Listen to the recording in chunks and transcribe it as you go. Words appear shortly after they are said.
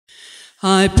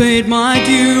I paid my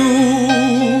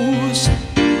dues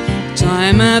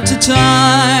time after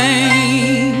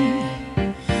time.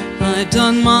 I've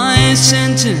done my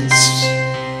sentence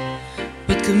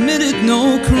but committed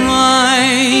no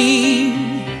crime.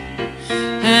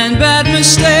 And bad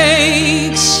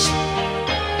mistakes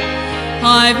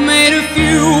I've made a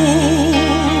few.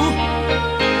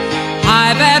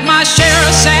 I've had my share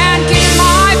of sand in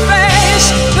my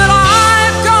face, but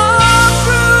I've gone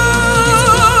through.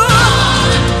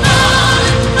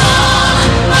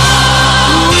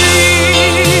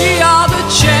 We are the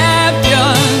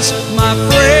champions, my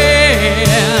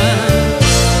friend,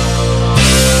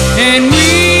 and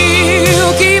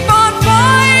we'll keep on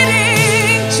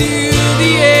fighting to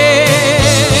the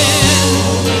end.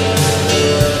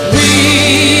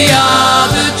 We are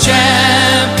the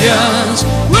champions.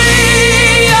 We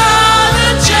are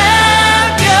the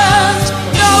champions.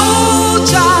 No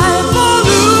time for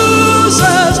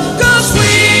losers, 'cause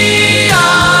we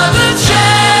are the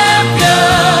champions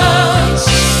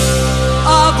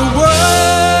of the world.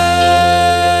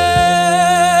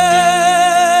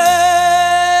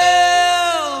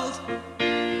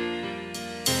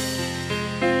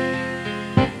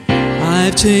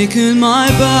 I've taken my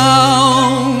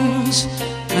vows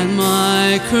and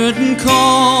my curtain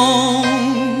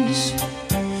calls.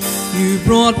 You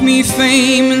brought me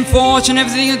fame and fortune,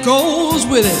 everything that goes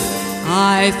with it.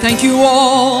 I thank you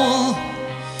all,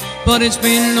 but it's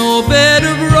been no bed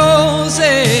of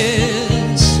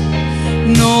roses,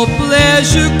 no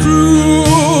pleasure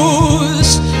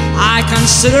cruise. I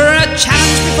consider it a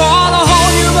challenge before the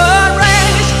whole human